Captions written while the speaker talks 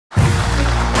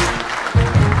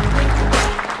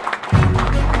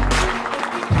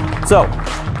So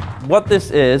what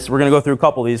this is, we're going to go through a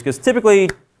couple of these, because typically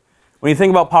when you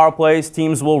think about power plays,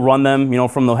 teams will run them,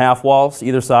 from the half walls,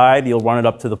 either side. You'll run it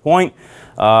up to the point.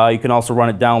 You can also run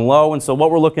it down low. And so what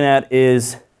we're looking at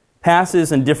is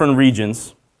passes in different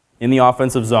regions in the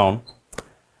offensive zone,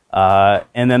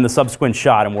 and then the subsequent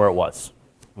shot and where it was.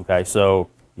 Okay, so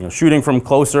shooting from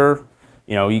closer,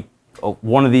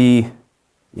 one of the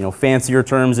fancier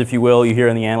terms, if you will, you hear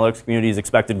in the analytics community is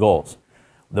expected goals.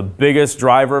 The biggest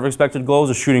driver of expected goals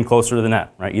is shooting closer to the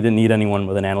net, right? You didn't need anyone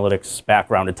with an analytics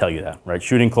background to tell you that, right?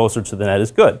 Shooting closer to the net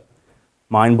is good.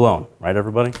 Mind blown, right,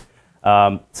 everybody?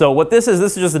 So what this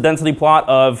is just a density plot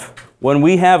of when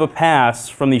we have a pass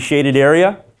from the shaded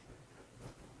area,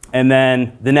 and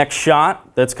then the next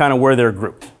shot, that's kind of where they're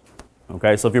grouped.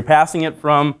 Okay, so if you're passing it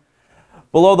from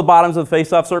below the bottoms of the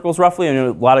face-off circles, roughly, and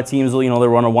a lot of teams, they'll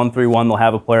run a 1-3-1. They'll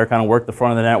have a player kind of work the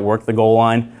front of the net, work the goal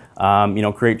line.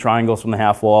 Create triangles from the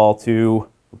half wall to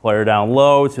the player down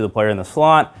low, to the player in the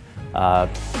slot.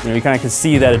 You kind of can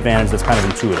see that advantage that's kind of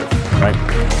intuitive,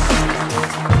 right?